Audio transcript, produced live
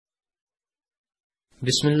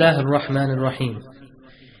Bismillah ar-Rahman ar-Rahim.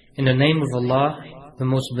 In the name of Allah, the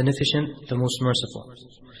most beneficent, the most merciful.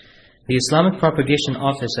 The Islamic Propagation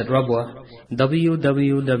Office at Rabwa,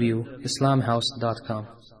 www.islamhouse.com,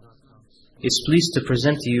 is pleased to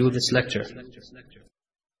present to you this lecture.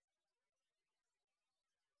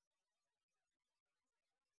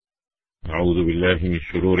 أعوذ بالله من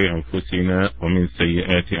شرور أنفسنا ومن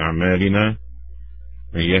سيئات أعمالنا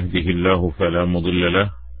من يهده الله فلا مضل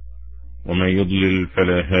له ومن يضلل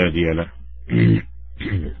فلا هادي له.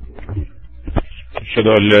 أشهد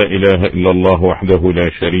أن لا إله إلا الله وحده لا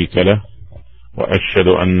شريك له وأشهد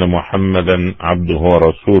أن محمدا عبده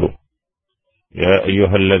ورسوله. يا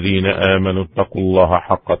أيها الذين آمنوا اتقوا الله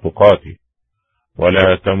حق تقاته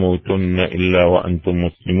ولا تموتن إلا وأنتم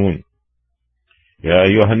مسلمون. يا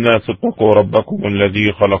أيها الناس اتقوا ربكم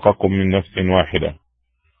الذي خلقكم من نفس واحدة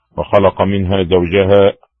وخلق منها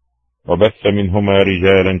زوجها وبث منهما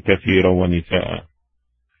رجالا كثيرا ونساء،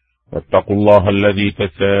 واتقوا الله الذي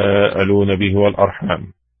تساءلون به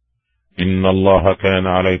والأرحام إن الله كان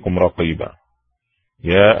عليكم رقيبا.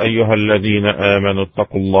 يا أيها الذين آمنوا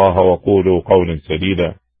اتقوا الله وقولوا قولا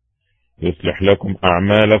سديدا يصلح لكم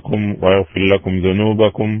أعمالكم ويغفر لكم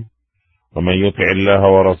ذنوبكم، ومن يطع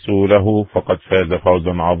الله ورسوله فقد فاز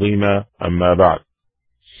فوزا عظيما. أما بعد،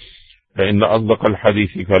 فإن أصدق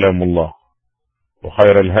الحديث كلام الله،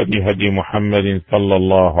 وخير الهدي هدي محمد صلى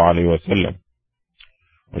الله عليه وسلم،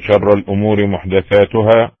 وشر الأمور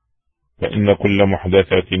محدثاتها، فإن كل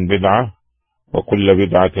محدثة بدعة وكل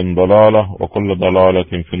بدعة ضلالة وكل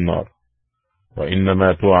ضلالة في النار،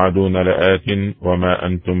 وإنما توعدون لآت وما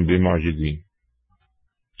أنتم بمعجزين.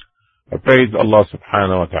 I praise Allah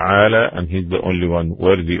subhanahu wa ta'ala, and He's the only one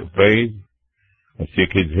worthy of praise. I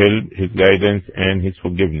seek His help, His guidance, and His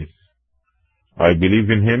forgiveness. I believe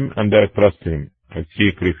in Him and I trust Him. I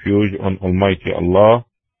seek refuge on Almighty Allah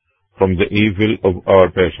from the evil of our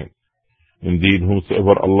passions. Indeed,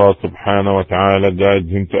 whomsoever Allah subhanahu wa ta'ala guides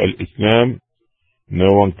him to Al-Islam,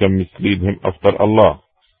 no one can mislead him after Allah.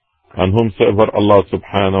 And whomsoever Allah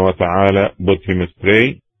subhanahu wa ta'ala put him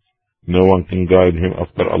astray, no one can guide him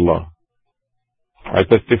after Allah. I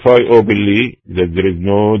testify openly that there is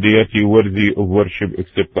no deity worthy of worship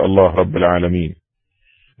except Allah Rabbil Alameen.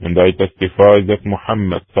 And I testify that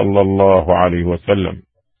Muhammad sallallahu alayhi wa sallam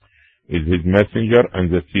is his messenger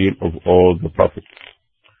and the seal of all the prophets.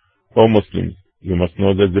 O Muslims, you must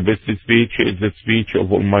know that the best speech is the speech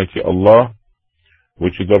of Almighty Allah,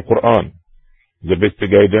 which is the Quran. The best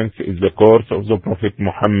guidance is the course of the Prophet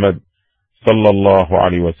Muhammad sallallahu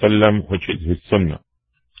alayhi wa sallam, which is his sunnah.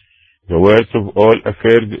 The worst of all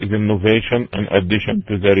affairs is innovation and addition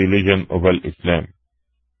to the religion of Al-Islam.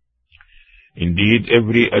 Indeed,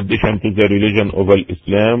 every addition to the religion of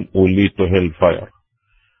Al-Islam will lead to hellfire.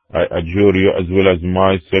 I adjure you as well as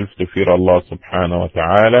myself to fear Allah subhanahu wa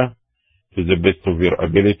ta'ala to the best of your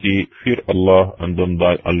ability. Fear Allah and don't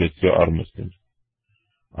die unless you are Muslims.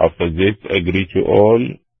 After this, I greet you all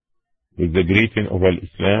with the greeting of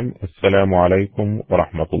Al-Islam. Assalamu alaikum wa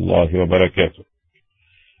rahmatullahi wa barakatuh.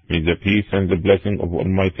 May the peace and the blessing of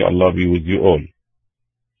Almighty Allah be with you all.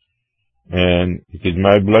 And it is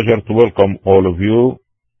my pleasure to welcome all of you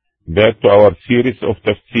back to our series of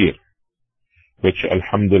tafsir, which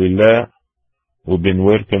alhamdulillah we've been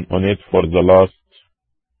working on it for the last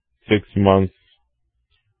 6 months,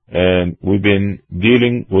 and we've been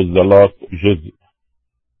dealing with the last juz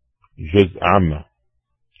amma.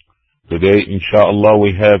 Today inshallah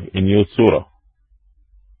we have a new surah.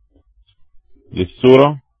 This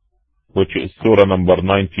surah, which is surah number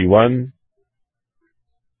 91,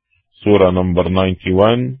 surah number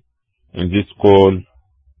 91, and this called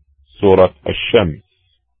Surah Ash-Shams,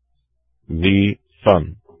 the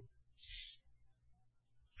sun.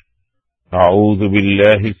 أعوذ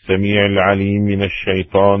بالله السميع العليم من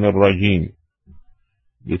الشيطان الرجيم.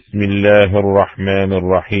 بسم الله الرحمن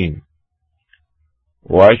الرحيم.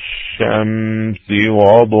 والشمس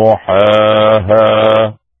وضحاها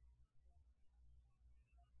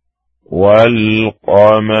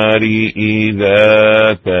والقمر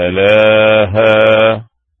إذا تلاها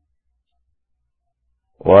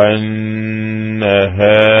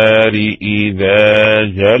والنهار إذا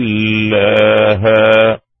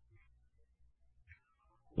جلاها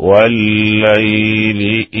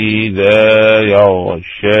والليل إذا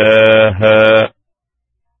يغشاها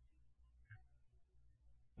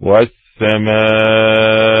والسماء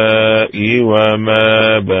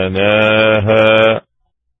وما بناها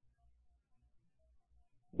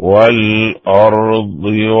والأرض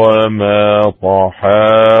وما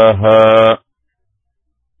طحاها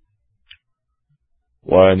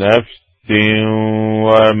ونفس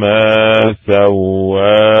وما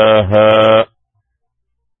سواها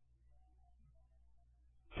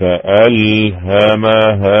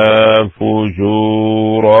فألهمها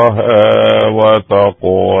فجورها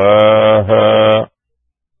وتقواها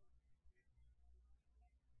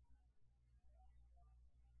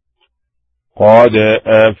قد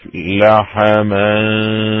أفلح من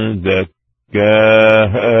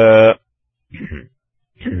زكاها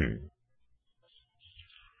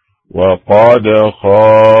وقد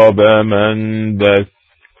خاب من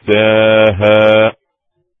دساها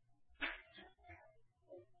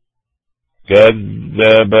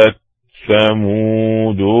كذبت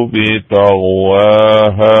ثمود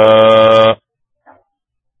بطغواها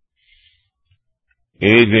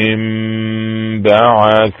إذ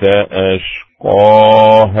انبعث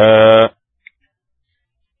أشقاها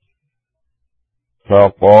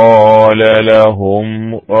فقال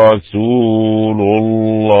لهم رسول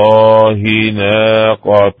الله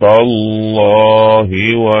ناقة الله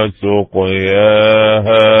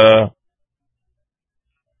وسقياها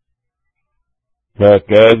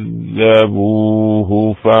فكذبوه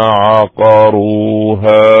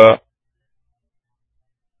فعقروها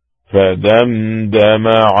فدمدم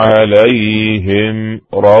عليهم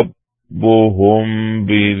ربهم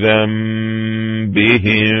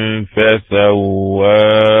بذنبهم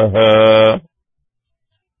فسواها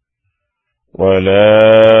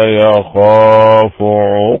ولا يخاف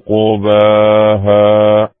عقباها.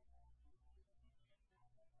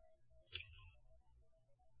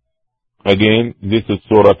 Again, this is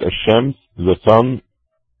Surah Ash-Shams, the Sun,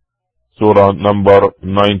 Surah number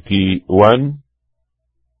 91.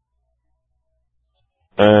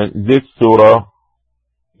 And this Surah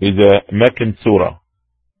is a Meccan Surah.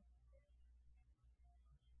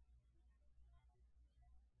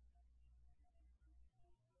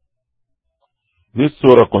 This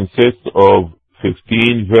Surah consists of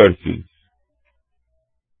 15 verses.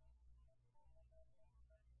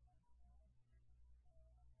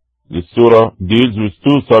 This Surah deals with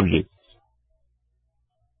two subjects.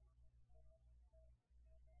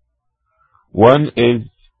 One is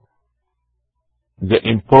the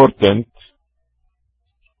importance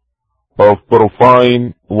of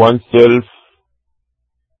purifying oneself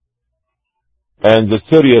and the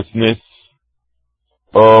seriousness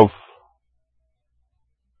of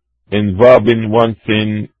involving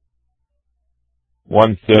oneself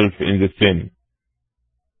in the sin.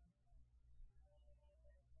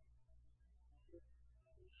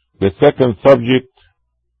 The second subject,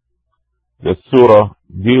 the surah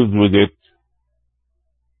deals with it,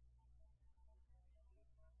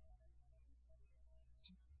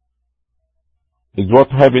 is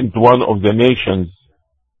what happened to one of the nations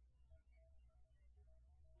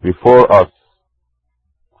before us,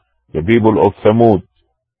 the people of Thamud,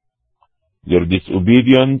 their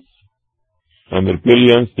disobedience and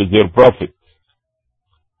rebellion to their prophet,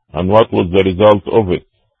 and what was the result of it.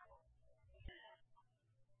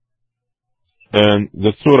 And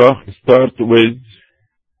the surah starts with,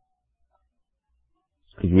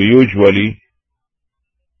 as we usually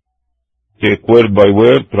take word by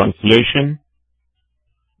word translation,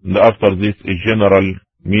 and after this a general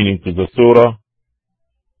meaning to the surah,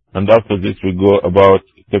 and after this we go about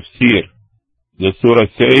tafsir. The surah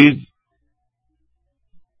says,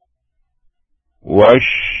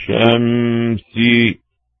 وَالشَّمْسِ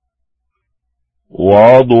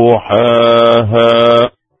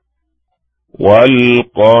وَضُحَاهَا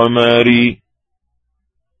وَالْقَمَرِ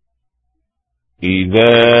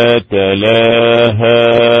إِذَا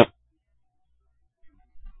تَلَاهَا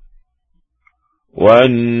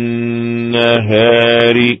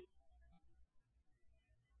وَالنَّهَارِ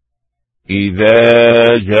إِذَا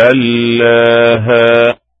جَلَّاهَا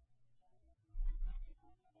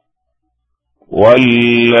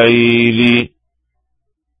وَاللَّيْلِ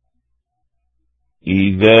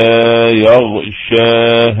إِذَا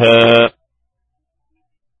يَغْشَاهَا.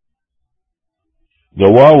 The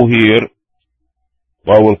waw here,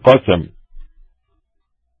 waw al-qasam,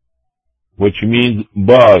 which means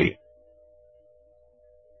by.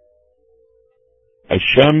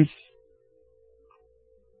 Ash-Shams,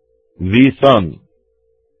 the sun.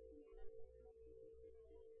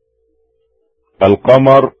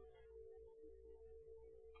 Al-Qamar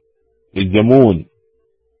is the moon.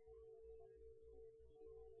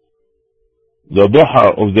 The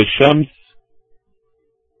duha of the Shams,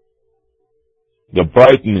 the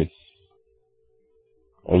brightness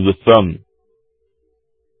of the sun.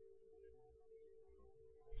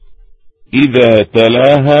 إذا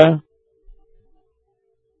تلاها,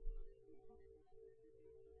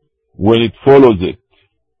 when it follows it.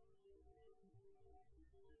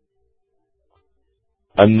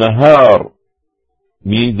 النهار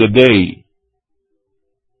means the day.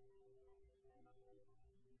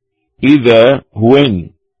 إذا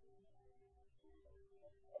when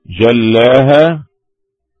جلاها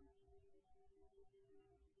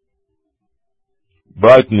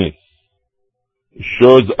brightness,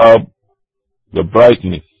 shows up the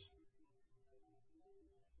brightness.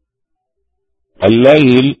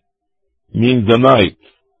 الليل means the night.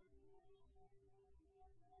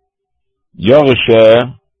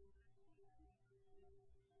 يغشى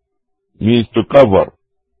means to cover.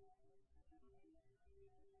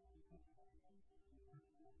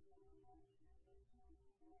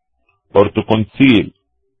 Or to conceal.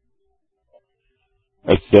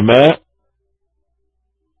 السماء,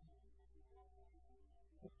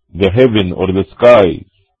 the heaven or the skies.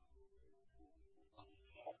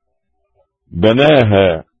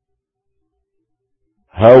 بناها,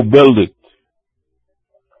 how build it,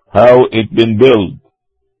 how it been built.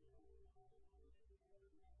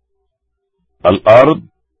 الأرض,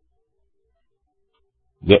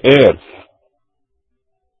 the earth.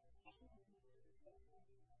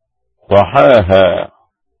 طحاها,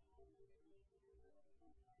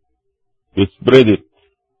 to spread it.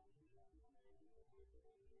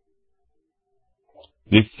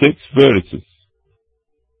 These 6 verses.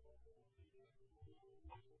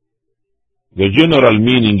 The general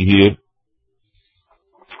meaning here,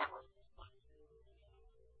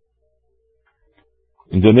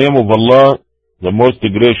 in the name of Allah, the most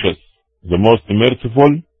gracious, the most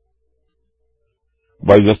merciful,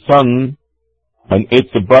 by the sun and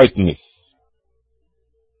its brightness,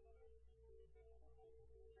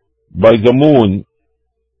 by the moon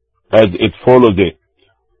as it follows it,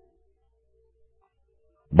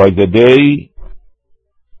 by the day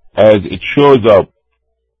as it shows up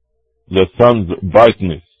the sun's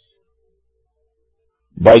brightness,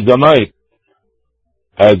 by the night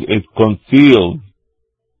as it conceals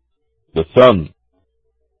the sun,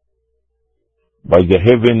 by the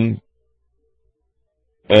heaven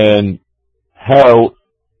and how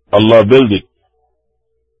Allah built it,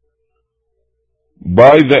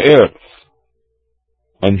 by the earth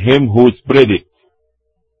and Him who spread it.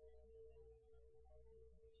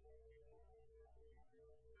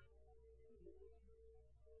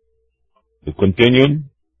 To continue,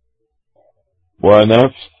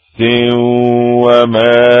 وَنَفْسٍ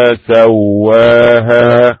وَمَا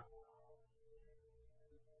سَوَّاهَا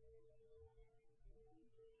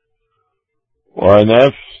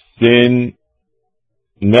وَنَفْسٍ,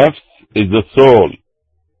 nafs is the soul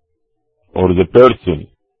or the person.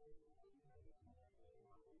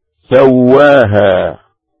 سَوَّاهَا,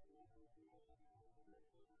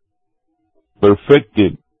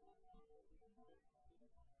 perfected.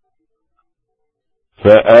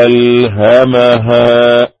 فألهمها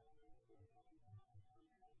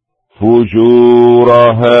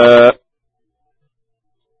فجورها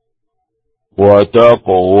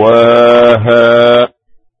وتقواها.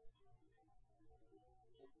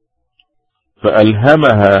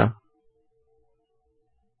 فألهمها,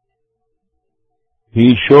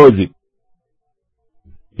 he showed it,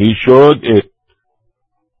 he showed it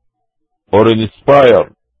or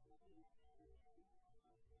inspired.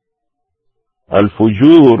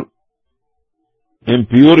 Al-fujur,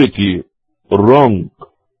 impurity, wrong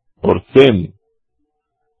or sin.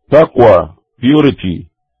 Taqwa, purity,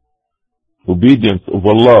 obedience of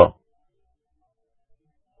Allah.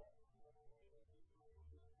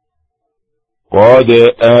 قَدْ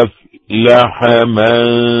أَفْلَحَ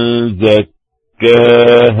مَنْ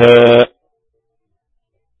زَكَّاهَا.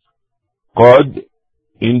 قَدْ,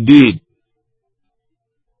 indeed.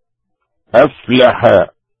 أَفْلَحَ,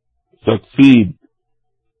 succeed.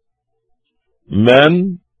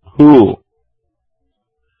 Man, who.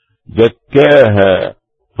 زكاها,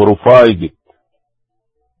 provide.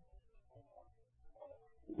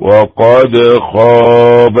 وقد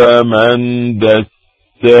خاب من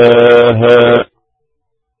دساها.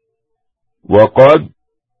 وقد,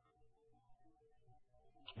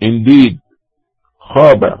 indeed.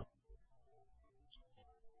 خاب,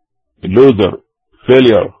 loser,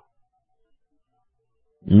 failure.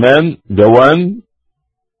 Man, the one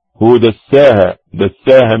who دساها.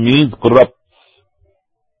 دساها means corrupt.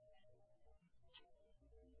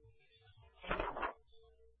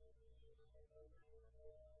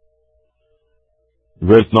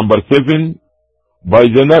 Verse number 7, by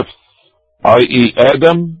the nafs, i.e.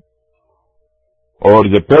 Adam, or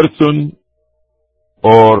the person,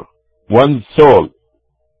 or one's soul,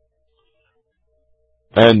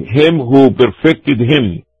 and him who perfected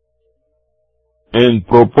him in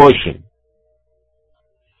proportion.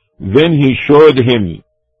 Then he showed him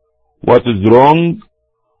what is wrong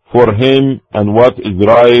for him and what is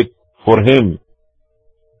right for him.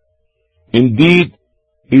 Indeed,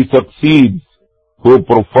 he succeeds who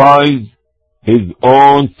profiles his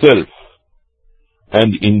own self,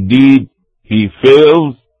 and indeed he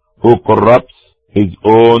fails who corrupts his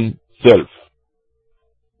own self.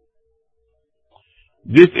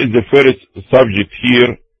 This is the first subject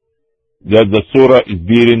here that the surah is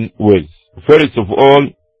dealing with. First of all,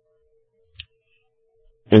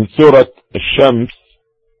 in Surah Al-Shams,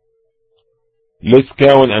 let's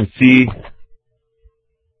count and see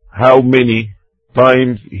how many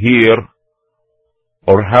times here,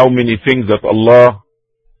 or how many things that Allah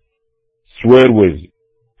swear with.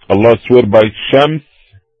 Allah swear by Shams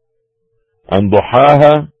and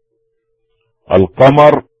Duhaha,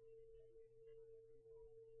 Al-Qamar,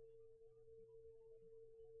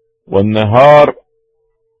 والنهار,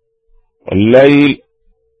 الليل,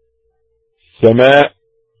 السماء,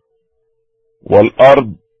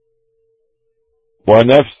 والأرض,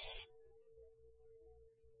 ونفس.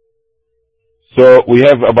 So we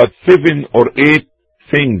have about 7 or 8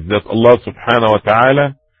 things that Allah subhanahu wa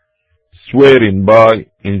ta'ala swearing by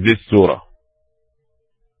in this surah.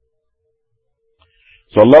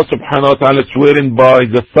 So Allah subhanahu wa ta'ala swearing by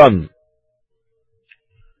the sun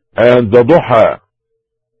and the duha,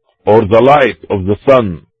 or the light of the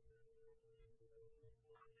sun.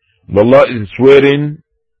 Allah is swearing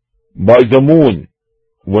by the moon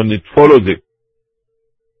when it follows it.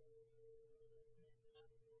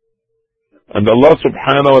 And Allah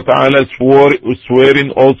subhanahu wa ta'ala is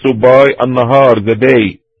swearing also by An-Nahar, the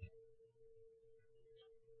day.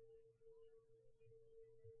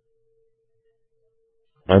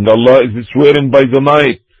 And Allah is swearing by the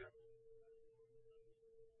night.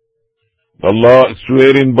 Allah is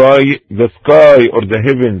swearing by the sky or the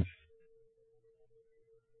heavens.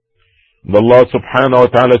 And Allah subhanahu wa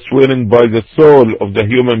ta'ala is swearing by the soul of the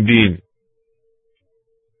human being.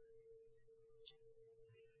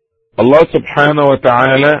 Allah subhanahu wa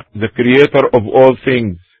ta'ala, the creator of all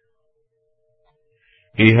things,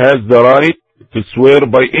 He has the right to swear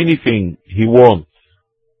by anything He wants.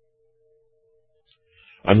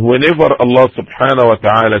 And whenever Allah subhanahu wa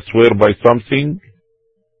ta'ala swear by something,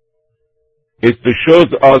 it shows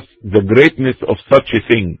us the greatness of such a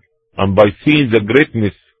thing. And by seeing the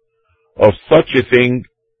greatness of such a thing,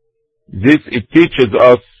 it teaches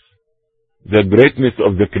us the greatness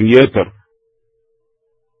of the Creator,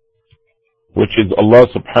 which is Allah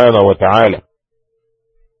subhanahu wa ta'ala.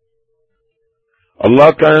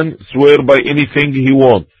 Allah can swear by anything He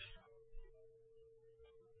wants.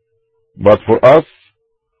 But for us,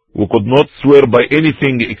 we could not swear by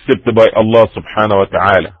anything except by Allah subhanahu wa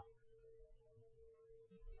ta'ala.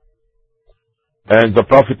 And the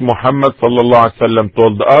Prophet Muhammad sallallahu alaihi wasallam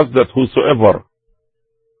told us that whosoever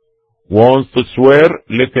wants to swear,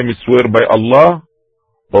 let him swear by Allah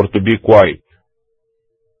or to be quiet.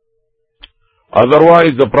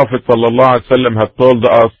 Otherwise, the Prophet sallallahu alaihi wasallam had told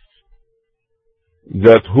us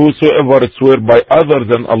that whosoever swear by other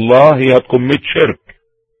than Allah, he had committed shirk.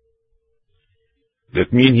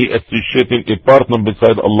 That means he associated a partner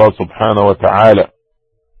beside Allah subhanahu wa ta'ala.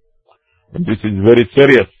 And this is very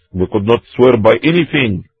serious. We could not swear by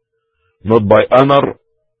anything, not by honor,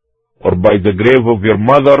 or by the grave of your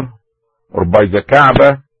mother, or by the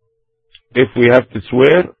Kaaba. If we have to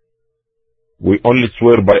swear, we only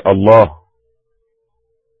swear by Allah,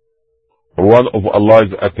 or one of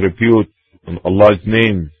Allah's attributes and Allah's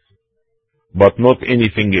names, but not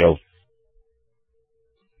anything else.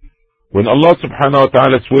 When Allah subhanahu wa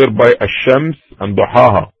ta'ala swear by Ash-Shams and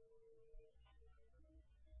Duhaha,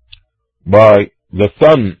 by the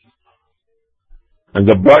sun and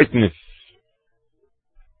the brightness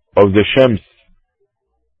of the Shams,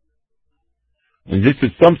 and this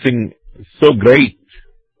is something so great,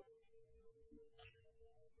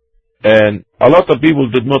 and a lot of people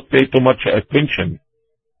did not pay too much attention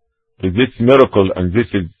to this miracle, and this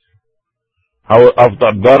is how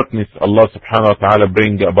after darkness Allah subhanahu wa ta'ala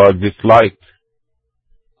bring about this light,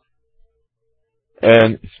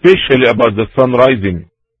 and especially about the sun rising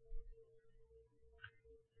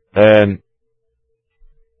and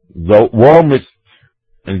the warmth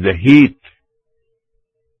and the heat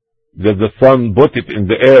that the sun put it in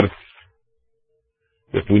the earth,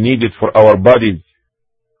 that we need it for our bodies,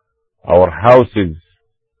 our houses,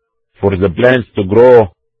 for the plants to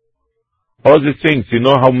grow, all these things. You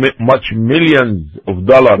know how much millions of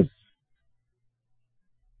dollars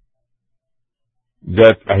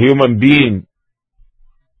that a human being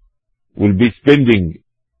will be spending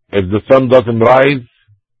if the sun doesn't rise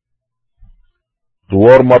to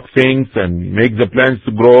warm up things and make the plants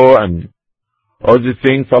to grow, and all these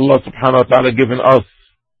things. Allah subhanahu wa ta'ala given us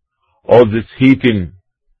all this heating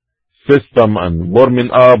system and warming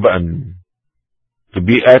up and to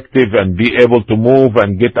be active and be able to move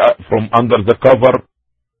and get up from under the cover.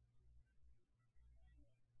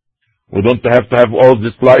 We don't have to have all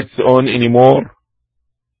these lights on anymore.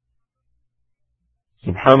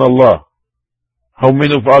 Subhanallah. How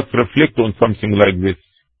many of us reflect on something like this?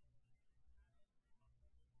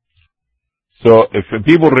 So if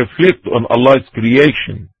people reflect on Allah's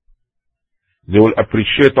creation, they will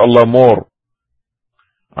appreciate Allah more,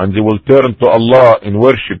 and they will turn to Allah in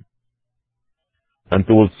worship, and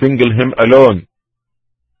they will single Him alone.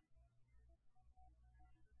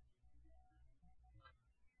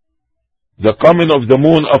 The coming of the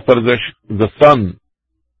moon after the sun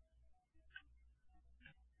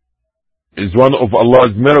is one of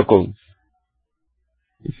Allah's miracles.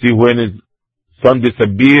 You see, when the sun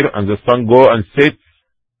disappears and the sun goes and sits,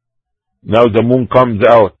 now the moon comes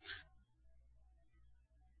out.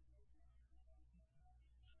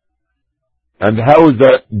 And how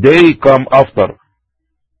the day come after?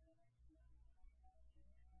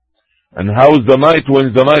 And how is the night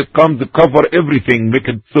when the night comes to cover everything, make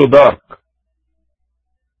it so dark?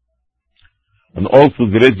 And also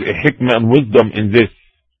there is a hikmah and wisdom in this.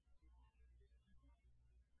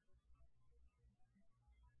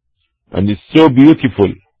 And it's so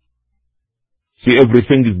beautiful. See,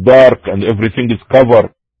 everything is dark and everything is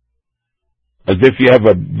covered, as if you have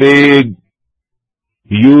a big,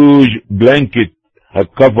 huge blanket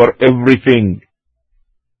that covers everything.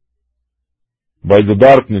 By the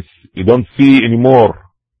darkness, you don't see anymore.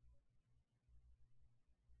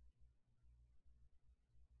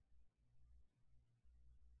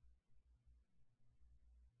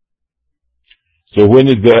 So when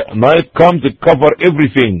the night comes, it covers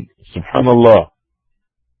everything. Subhanallah.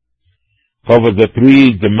 Cover the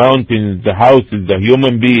trees, the mountains, the houses, the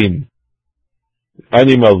human being,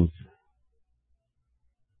 animals.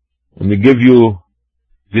 And they give you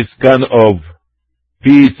this kind of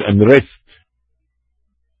peace and rest.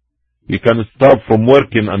 You can stop from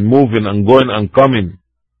working and moving and going and coming.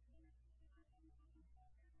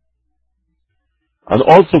 And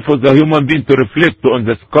also for the human being to reflect on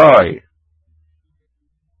the sky.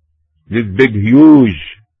 This big, huge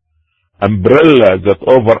umbrella that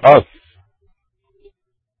over us,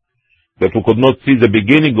 that we could not see the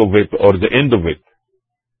beginning of it or the end of it.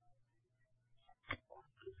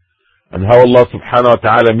 And how Allah subhanahu wa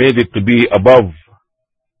ta'ala made it to be above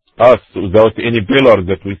us without any pillar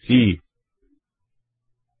that we see.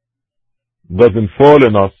 Doesn't fall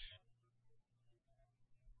on us.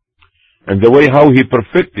 And the way how He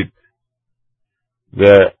perfected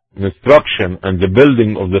the construction and the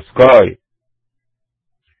building of the sky,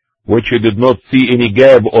 which He did not see any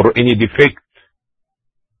gap or any defect.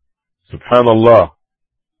 Subhanallah.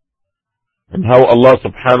 And how Allah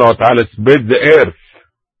subhanahu wa ta'ala spread the earth.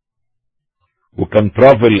 We can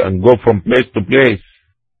travel and go from place to place.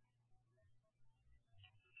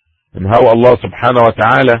 And how Allah subhanahu wa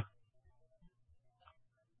ta'ala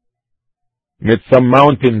made some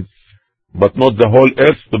mountains, but not the whole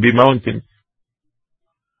earth to be mountains.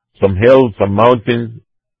 Some hills, some mountains,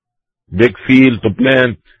 big field to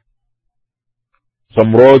plant,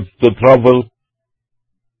 some roads to travel.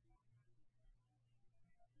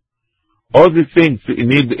 All these things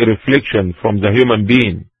need a reflection from the human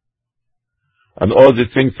being. And all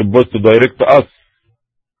these things supposed to direct us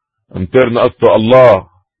and turn us to Allah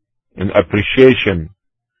in appreciation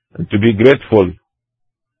and to be grateful.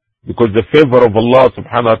 Because the favor of Allah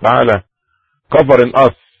subhanahu wa ta'ala covering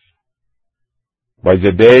us by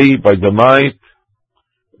the day, by the night,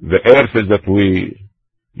 the earth that we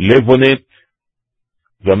live on it,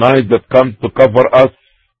 the night that comes to cover us,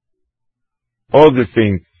 all these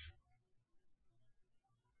things.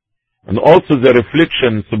 And also the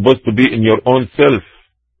reflection supposed to be in your own self.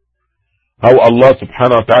 How Allah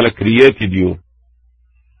subhanahu wa ta'ala created you.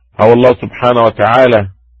 How Allah subhanahu wa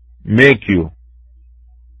ta'ala make you.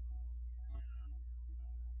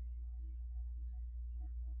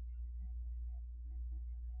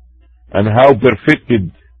 And how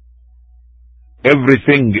perfected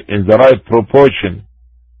everything in the right proportion.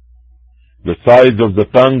 The size of the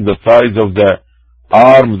tongue, the size of the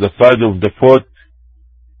arm, the size of the foot,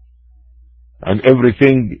 and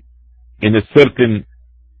everything in a certain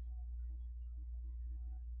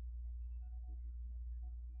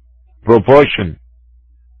proportion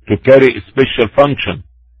to carry a special function.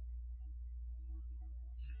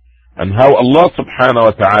 And how Allah subhanahu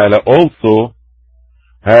wa ta'ala also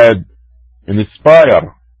had inspired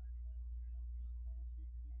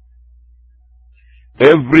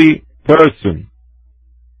every person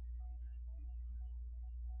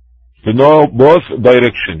to know both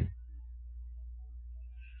direction,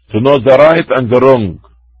 to know the right and the wrong,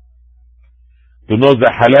 to know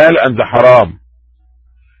the halal and the haram,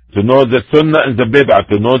 to know the sunnah and the bid'ah,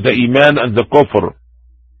 to know the iman and the kufr,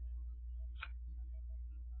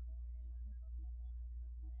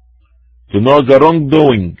 to know the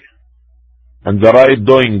wrongdoing and the right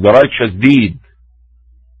doing, the righteous deed,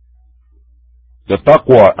 the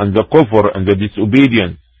taqwa and the kufr and the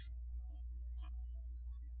disobedience.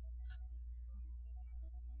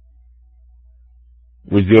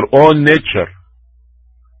 With your own nature.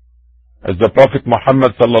 As the Prophet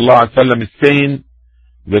Muhammad sallallahu alaihi wasallam is saying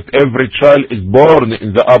that every child is born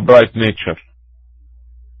in the upright nature.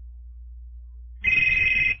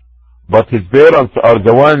 But his parents are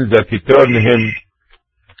the ones that turn him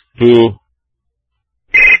to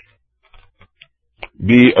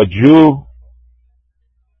be a Jew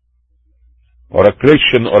or a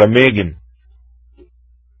Christian or a pagan.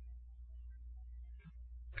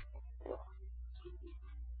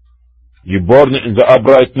 You're born in the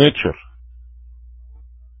upright nature.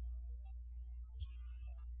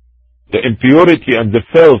 The impurity and the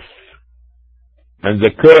filth and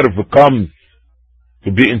the curve comes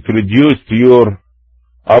to be introduced to your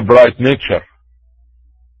upright nature.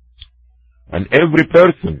 And every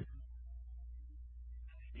person,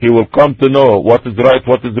 he will come to know what is right,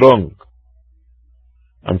 what is wrong.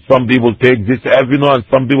 And some people take this avenue and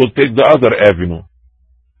some people take the other avenue.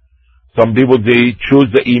 Some people, they choose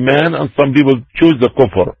the iman and some people choose the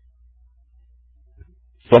kufr.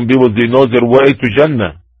 Some people, they know their way to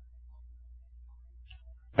Jannah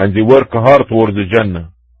and they work hard towards the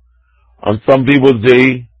Jannah. And some people,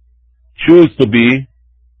 they choose to be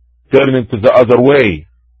turning to the other way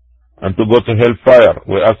and to go to hellfire.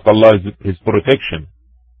 We ask Allah His protection.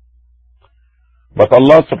 But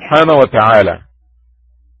Allah subhanahu wa ta'ala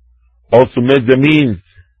also made the means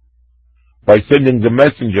by sending the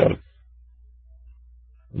messengers,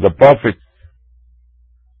 the prophets,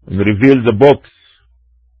 and revealed the books.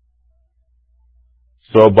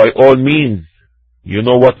 So by all means, you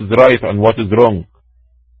know what is right and what is wrong.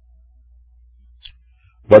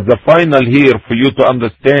 But the final here for you to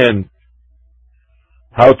understand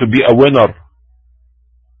how to be a winner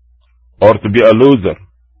or to be a loser,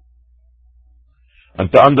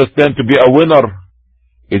 and to understand to be a winner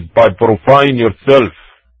is by purifying yourself,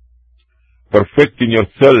 perfecting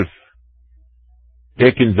yourself,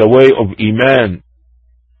 taking the way of iman,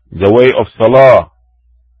 the way of salah,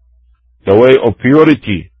 the way of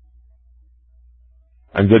purity.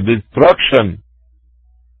 And the destruction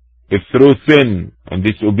is through sin and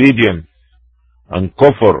disobedience and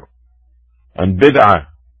kufr and bid'ah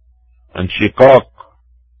and shiqaq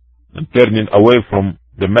and turning away from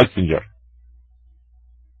the messenger.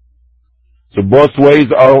 So both ways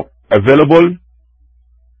are available,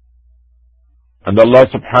 and Allah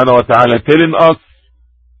subhanahu wa ta'ala telling us,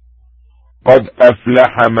 قَدْ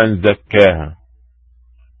أَفْلَحَ مَنْ زَكَّاهَا.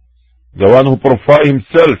 The one who purifies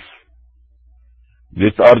himself,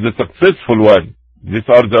 these are the successful ones, these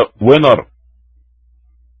are the winner.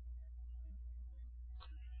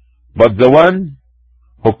 But the one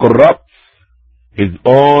who corrupts his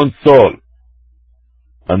own soul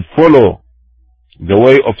and follow the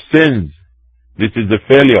way of sins, this is the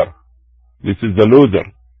failure, this is the loser.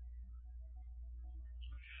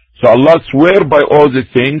 So Allah swear by all these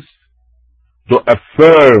things to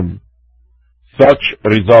affirm such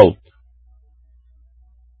result.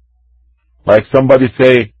 Like somebody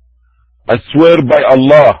say, I swear by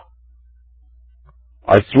Allah.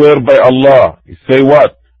 I swear by Allah. You say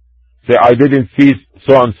what? Say, I didn't see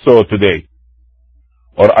so and so today.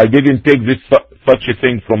 Or I didn't take this such a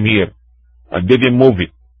thing from here. I didn't move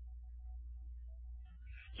it.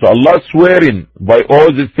 So Allah swearing by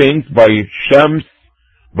all these things, by Shams,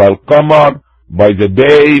 by Qamar, by the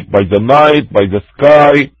day, by the night, by the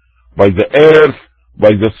sky, by the earth, by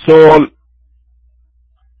the soul,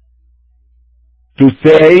 to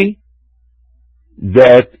say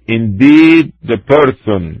that indeed the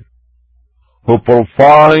person who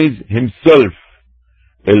purifies himself,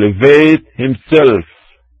 elevate himself,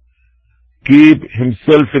 keep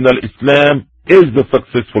himself in Islam is the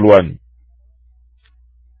successful one.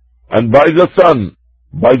 And by the sun,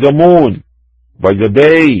 by the moon, by the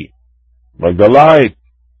day, by the light,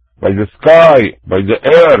 by the sky, by the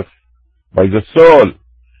earth, by the soul,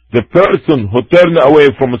 the person who turns away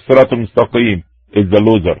from As-Sirat al-Mustaqim is the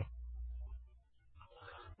loser.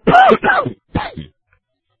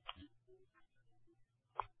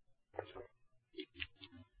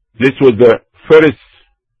 This was the first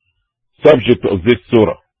subject of this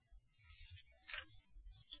surah.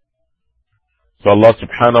 So Allah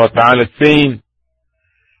subhanahu wa ta'ala is saying,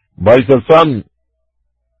 by the sun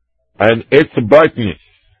and its brightness,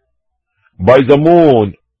 by the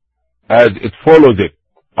moon as it follows it,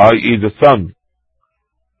 i.e. the sun.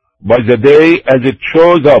 By the day as it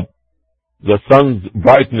shows up, the sun's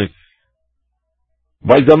brightness.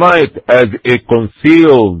 By the night as it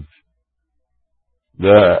conceals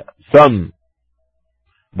the sun.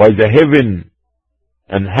 By the heaven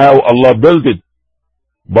and how Allah built it.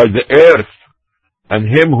 By the earth and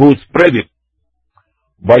Him who spread it.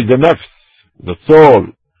 By the nafs, the soul,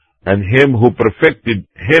 and Him who perfected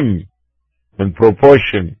him in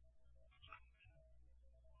proportion.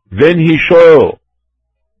 Then He,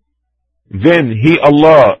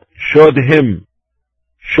 Allah, showed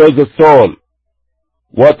the soul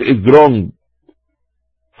what is wrong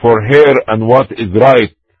for her and what is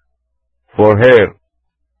right for her.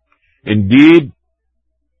 Indeed,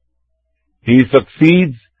 he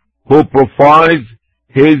succeeds who provides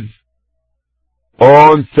his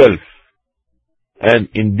own self, and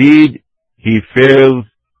indeed he fails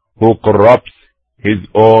who corrupts his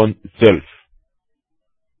own self.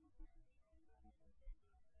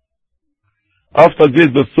 After this,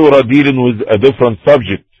 the surah dealing with a different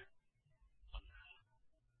subject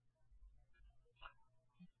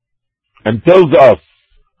and tells us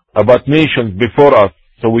about nations before us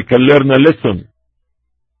so we can learn a lesson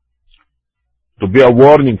to be a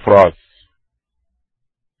warning for us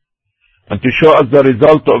and to show us the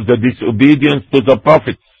result of the disobedience to the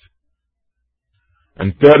prophets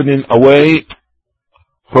and turning away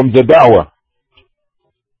from the da'wah.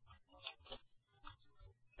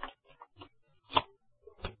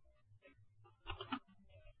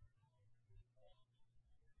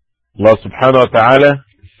 Allah subhanahu wa ta'ala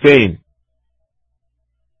is saying,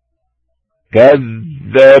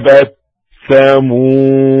 كذبت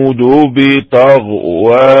ثمود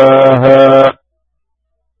بطغواها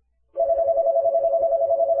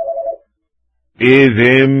إذ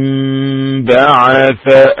انبعث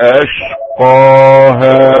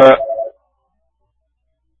أشقاها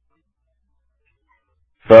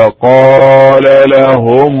فقال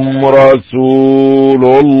لهم رسول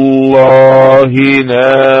الله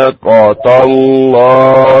ناقة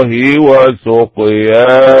الله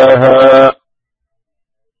وسقياها.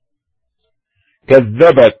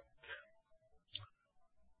 كذبت,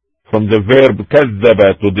 from the verb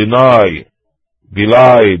كذب, to deny,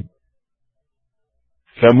 belied.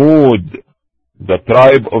 Thamud, the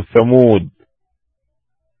tribe of Thamud.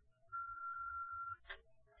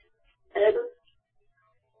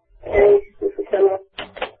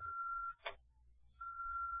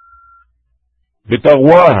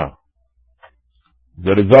 بتغواها,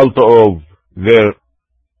 the result of their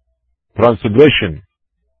transgression.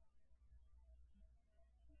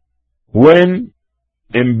 When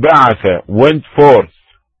انبعث, went forth.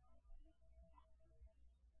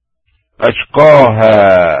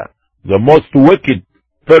 أشقاها, the most wicked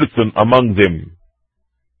person among them.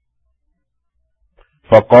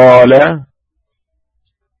 فقال,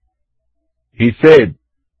 he said,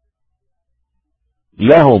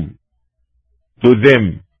 لهم, to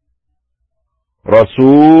them,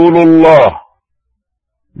 Rasulullah,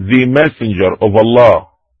 the messenger of Allah.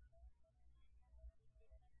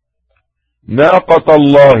 ناقة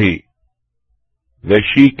الله, the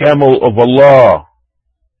she-camel of Allah.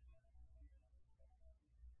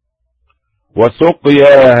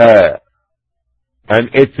 وسقياها, and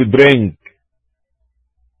its drink.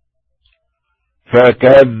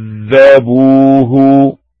 فكذبوه,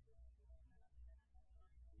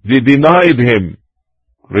 they denied him,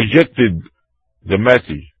 rejected the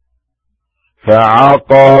message.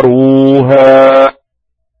 فعقروها,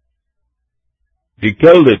 they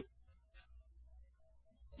killed it,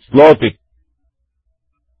 slaughtered.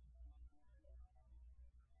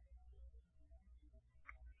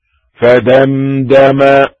 فدمدم,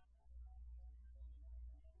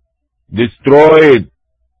 destroyed,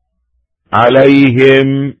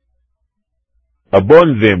 عليهم,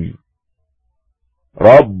 upon them,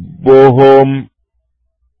 ربهم,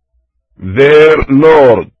 their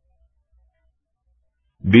Lord,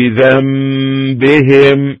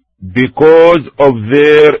 بذنبهم, because of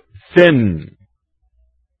their sin.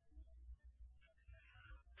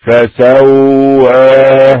 فسواها,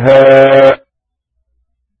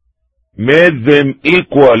 made them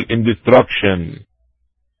equal in destruction.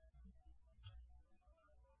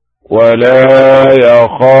 ولا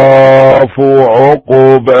يخاف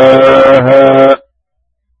عقباها,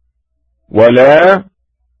 ولا,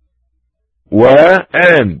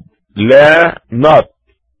 and, لا, not,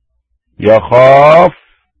 يخاف,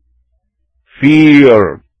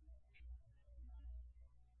 fear,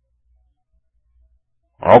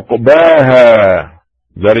 عقباها,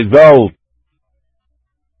 the result.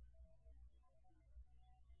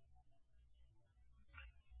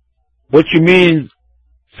 which means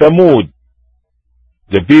Thamud.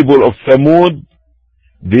 The people of Thamud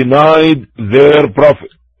denied their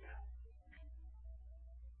prophet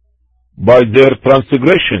by their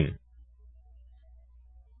transgression.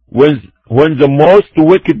 When the most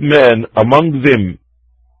wicked man among them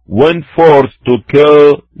went forth to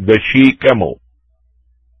kill the she-camel.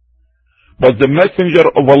 But the messenger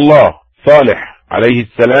of Allah, Salih alayhi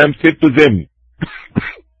salam, said to them,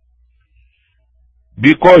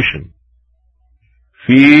 be cautioned,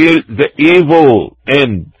 fear the evil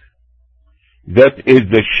end, that is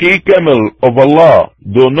the she-camel of Allah,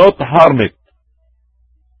 do not harm it,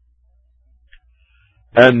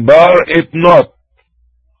 and bar it not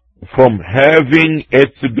from having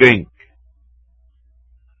its drink.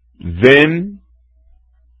 Then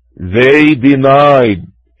they denied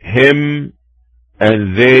him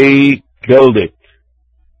and they killed it.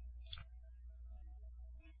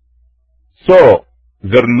 So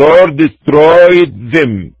their Lord destroyed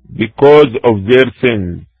them because of their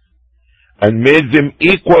sins and made them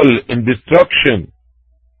equal in destruction.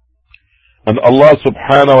 And Allah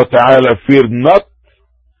subhanahu wa ta'ala feared not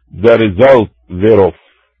the result thereof.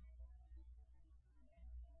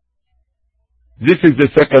 This is the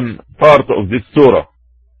second part of this surah,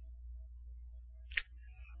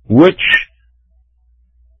 which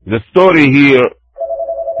the story here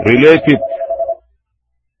related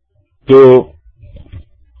to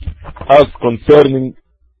us concerning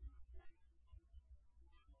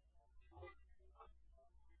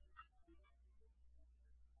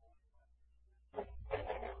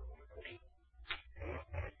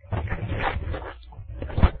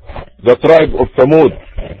the tribe of Thamud.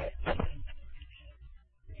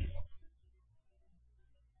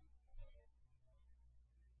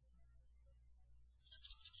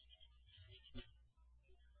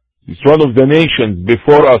 It's one of the nations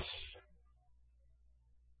before us.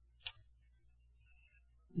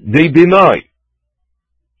 They deny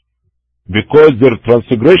because their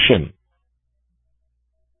transgression,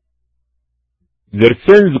 their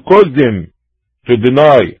sins caused them to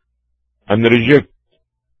deny and reject.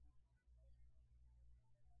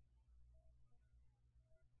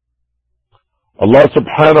 Allah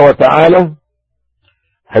subhanahu wa ta'ala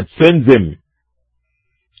had sent them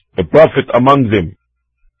a prophet among them,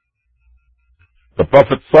 the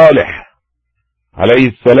Prophet Salih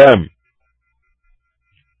alayhi salam.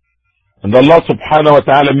 And Allah subhanahu wa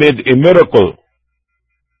ta'ala made a miracle.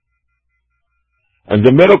 And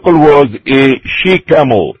the miracle was a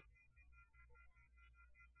she-camel.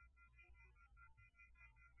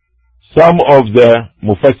 Some of the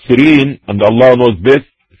mufassirin, and Allah knows best,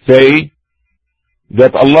 say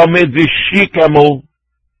that Allah made this she-camel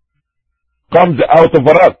comes out of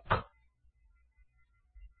a rock.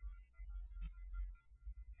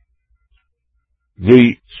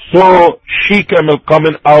 They saw she-camel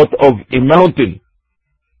coming out of a mountain,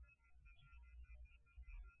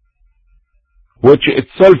 which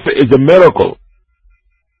itself is a miracle.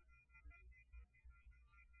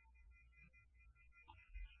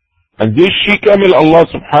 And this she-camel, Allah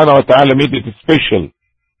subhanahu wa ta'ala made it special,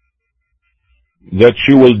 that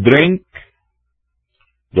she will drink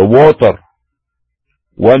the water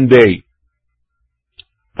one day,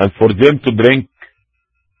 and for them to drink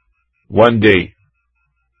one day.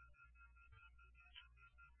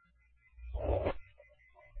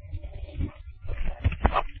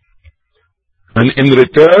 And in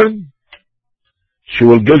return, she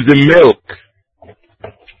will give them milk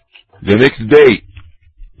the next day.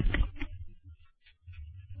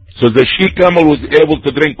 So the she-camel was able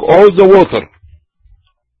to drink all the water.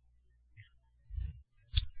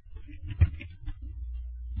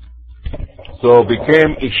 So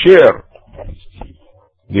became a share.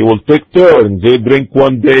 They will take turns. They drink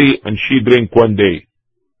one day and she drink one day.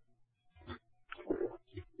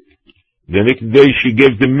 The next day she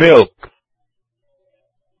gives them milk.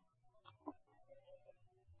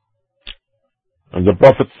 And the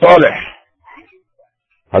Prophet Salih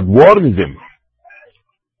had warned them,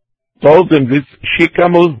 told them this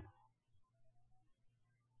she-camel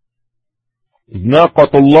is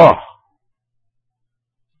naqatullah.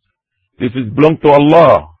 This is belong to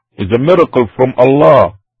Allah. It's a miracle from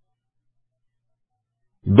Allah.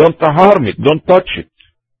 Don't harm it. Don't touch it.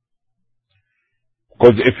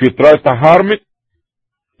 Because if you try to harm it,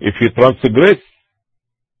 if you transgress,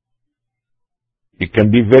 it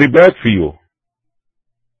can be very bad for you.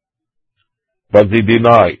 But they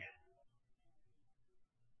deny.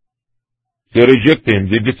 They reject him.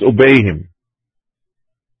 They disobey him.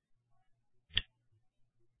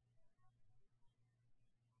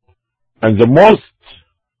 And the most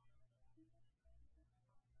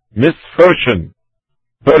misfortune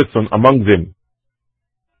person among them.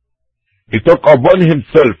 He took upon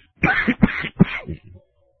himself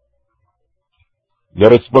the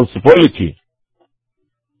responsibility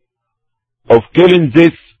of killing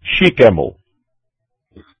this she-camel.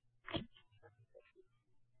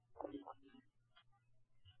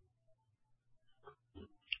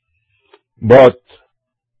 But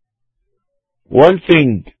one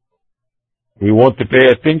thing we want to pay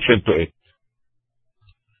attention to it.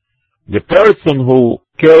 The person who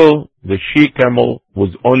killed the she-camel was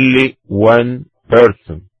only one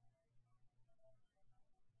person.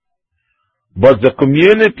 But the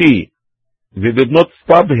community, they did not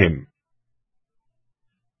stop him.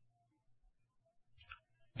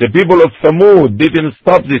 The people of Thamud didn't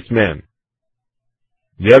stop this man.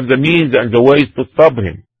 They have the means and the ways to stop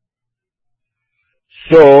him.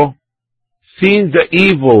 So, seeing the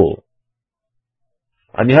evil,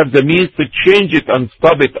 and you have the means to change it and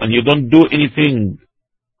stop it, and you don't do anything,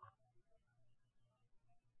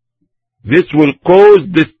 this will cause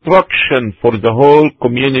destruction for the whole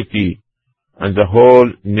community and the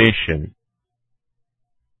whole nation.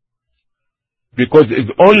 Because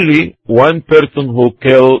it's only one person who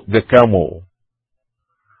killed the camel.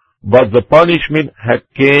 But the punishment had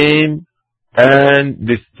came and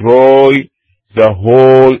destroyed the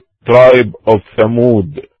whole tribe of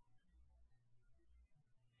Thamud.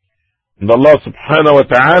 And Allah subhanahu wa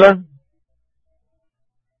ta'ala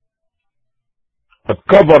had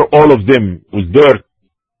covered all of them with dirt.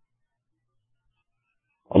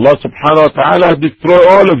 Allah subhanahu wa ta'ala had destroyed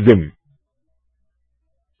all of them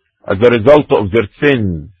as a result of their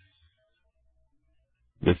sins.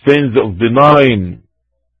 The sins of denying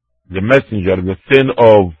the messenger, the sin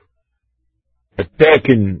of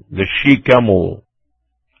attacking the she-camel,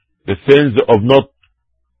 the sins of not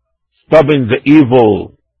stopping the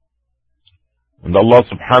evil. And Allah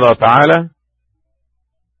subhanahu wa ta'ala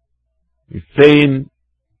is saying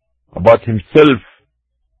about himself,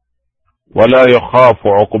 وَلَا يَخَافُ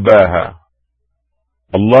عُقْبَاهَا.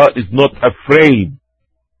 Allah is not afraid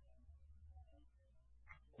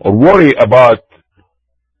or worry about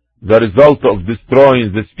the result of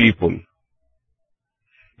destroying these people.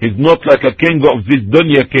 He's not like a king of these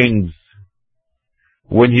dunya kings.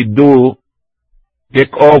 When he do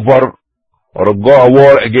take over or go a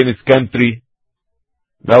war against country,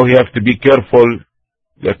 now he have to be careful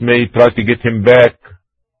that may try to get him back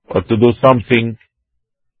or to do something.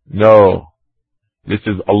 No, this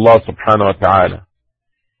is Allah subhanahu wa ta'ala.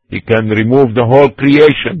 He can remove the whole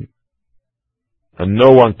creation and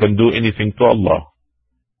no one can do anything to Allah.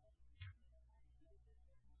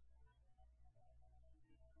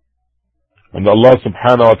 And Allah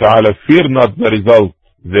subhanahu wa ta'ala fear not the result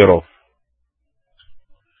thereof.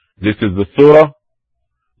 This is the surah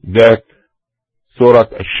that Surah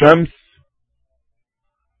Ash-Shams,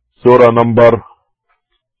 surah number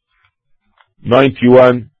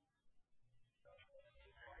 91.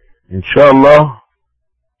 Inshallah,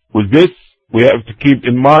 with this we have to keep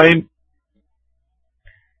in mind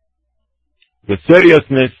the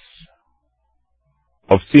seriousness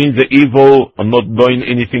of seeing the evil and not doing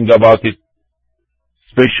anything about it,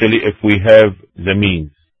 especially if we have the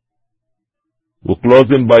means. We'll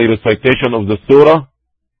close in by recitation of the surah.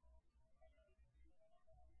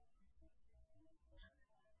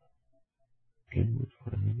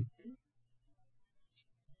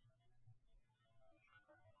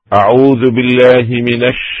 أعوذ بالله من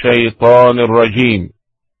الشيطان الرجيم.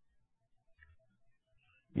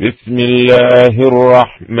 بسم الله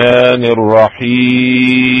الرحمن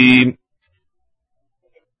الرحيم.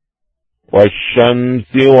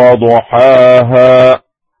 والشمس وضحاها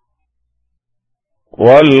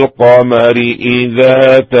والقمر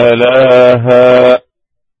إذا تلاها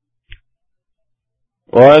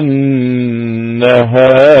والنهار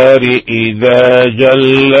إذا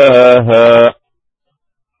جلاها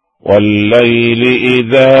والليل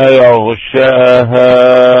إذا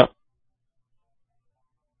يغشاها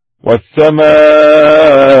والسماء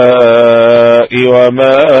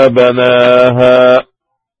وما بناها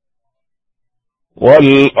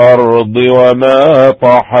والأرض وما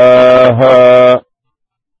طحاها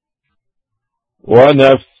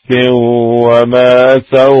ونفس وما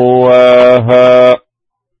سواها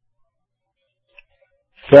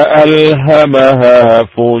فألهمها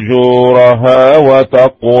فجورها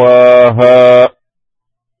وتقواها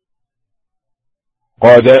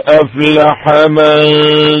قد أفلح من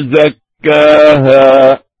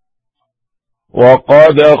زكاها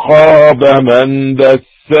وقد خاب من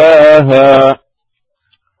دساها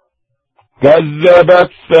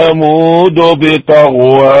كذبت ثمود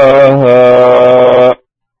بطغواها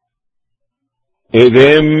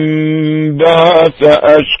إذ البعث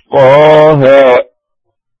أشقاها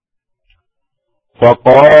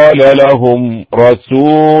فقال لهم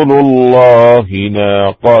رسول الله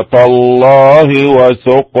ناقة الله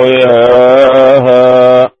وسقياها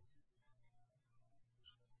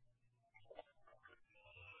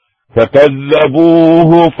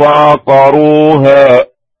فكذبوه فعقروها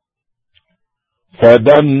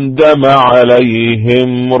فدمدم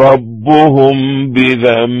عليهم ربهم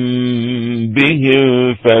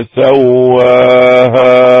بذنبهم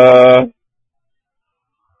فسواها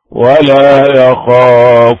ولا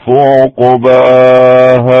يخاف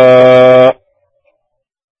عقباها.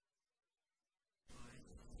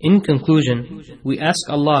 In conclusion, we ask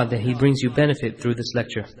Allah that He brings you benefit through this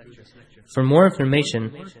lecture. For more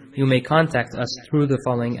information, you may contact us through the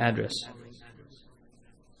following address: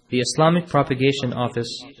 The Islamic Propagation Office,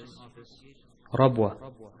 Rabwa,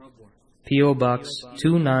 P.O. Box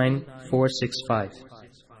 29465,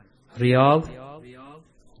 Riyadh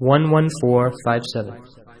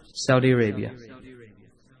 11457, Saudi Arabia.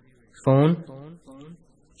 Phone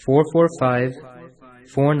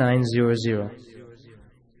 445-4900.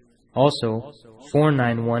 Also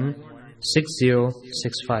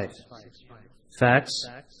 491-6065. Fax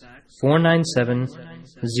 497-0126.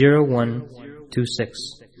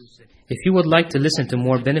 If you would like to listen to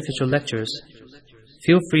more beneficial lectures,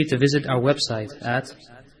 feel free to visit our website at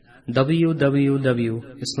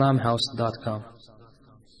www.islamhouse.com.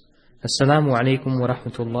 Assalamu alaikum wa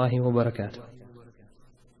rahmatullahi wa barakatuh.